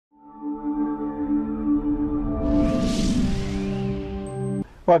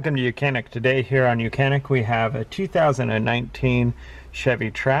Welcome to YOUCANIC. Today here on YOUCANIC we have a 2019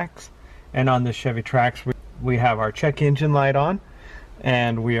 Chevy Trax, and on this Chevy Trax we have our check engine light on,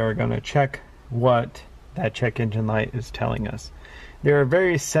 and we are going to check what that check engine light is telling us. There are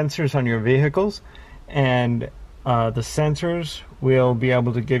various sensors on your vehicles, and the sensors will be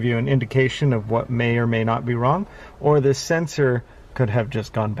able to give you an indication of what may or may not be wrong, or the sensor could have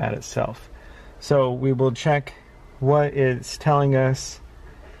just gone bad itself. So we will check what it's telling us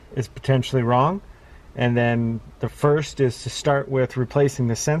is potentially wrong, and then the first is to start with replacing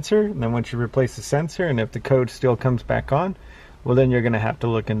the sensor, and then once you replace the sensor and if the code still comes back on, well then you're going to have to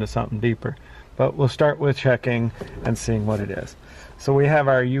look into something deeper. But we'll start with checking and seeing what it is. So we have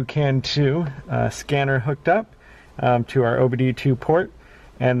our YOUCAN 2 scanner hooked up to our OBD2 port,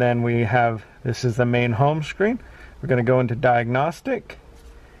 and then we have, this is the main home screen. We're going to go into Diagnostic,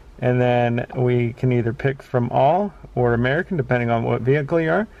 and then we can either pick from all or American depending on what vehicle you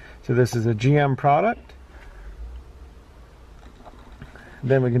are. So this is a GM product.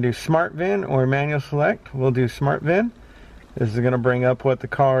 Then we can do Smart VIN or manual select. We'll do Smart VIN. This is going to bring up what the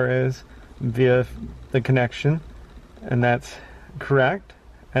car is via the connection, and that's correct.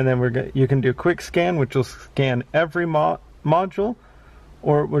 And then you can do quick scan, which will scan every module,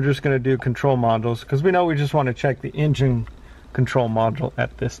 or we're just going to do control modules because we know we just want to check the engine control module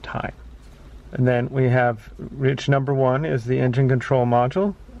at this time. And then we have which number 1 is the engine control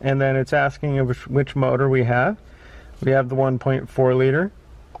module, and then it's asking which motor we have. We have the 1.4 liter.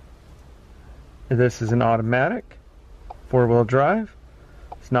 This is an automatic 4-wheel drive.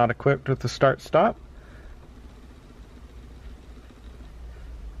 It's not equipped with the start stop.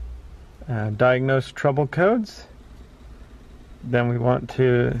 Diagnose trouble codes. Then we want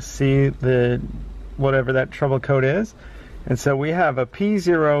to see whatever that trouble code is. And so we have a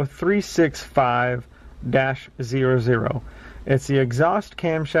P0365-00. It's the exhaust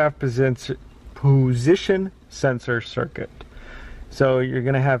camshaft position sensor circuit. So you're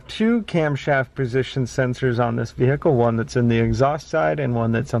going to have 2 camshaft position sensors on this vehicle, one that's in the exhaust side and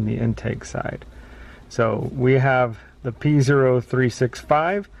one that's on the intake side. So we have the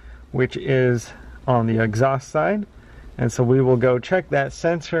P0365, which is on the exhaust side. And so we will go check that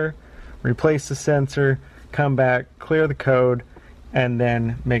sensor, replace the sensor, come back, clear the code, and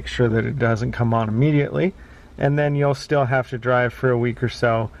then make sure that it doesn't come on immediately. And then you'll still have to drive for a week or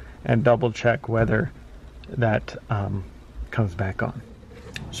so and double check whether that comes back on.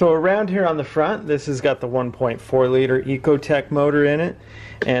 So around here on the front, this has got the 1.4 liter EcoTec motor in it,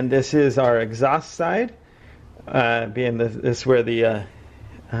 and this is our exhaust side, being this where the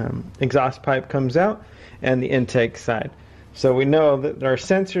exhaust pipe comes out, and the intake side. So we know that our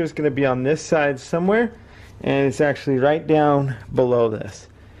sensor is going to be on this side somewhere, and it's actually right down below this.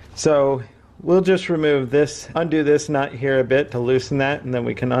 So we'll just remove this, undo this nut here a bit to loosen that, and then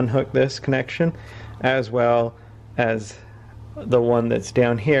we can unhook this connection as well as the one that's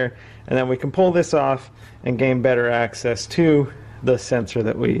down here, and then we can pull this off and gain better access to the sensor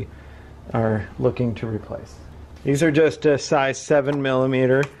that we are looking to replace. These are just a size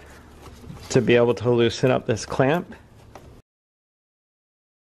 7mm to be able to loosen up this clamp.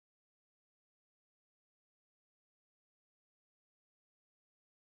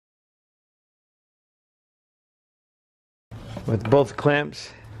 With both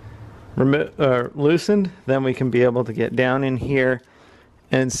clamps loosened, then we can be able to get down in here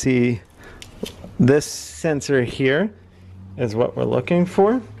and see this sensor here is what we're looking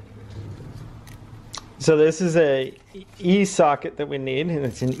for. So this is a E socket that we need, and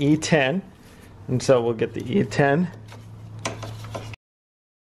it's an E10, and so we'll get the E10.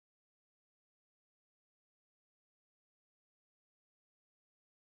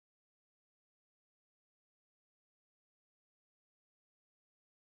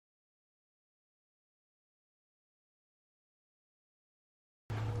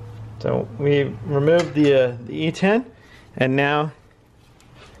 So we removed the E10, and now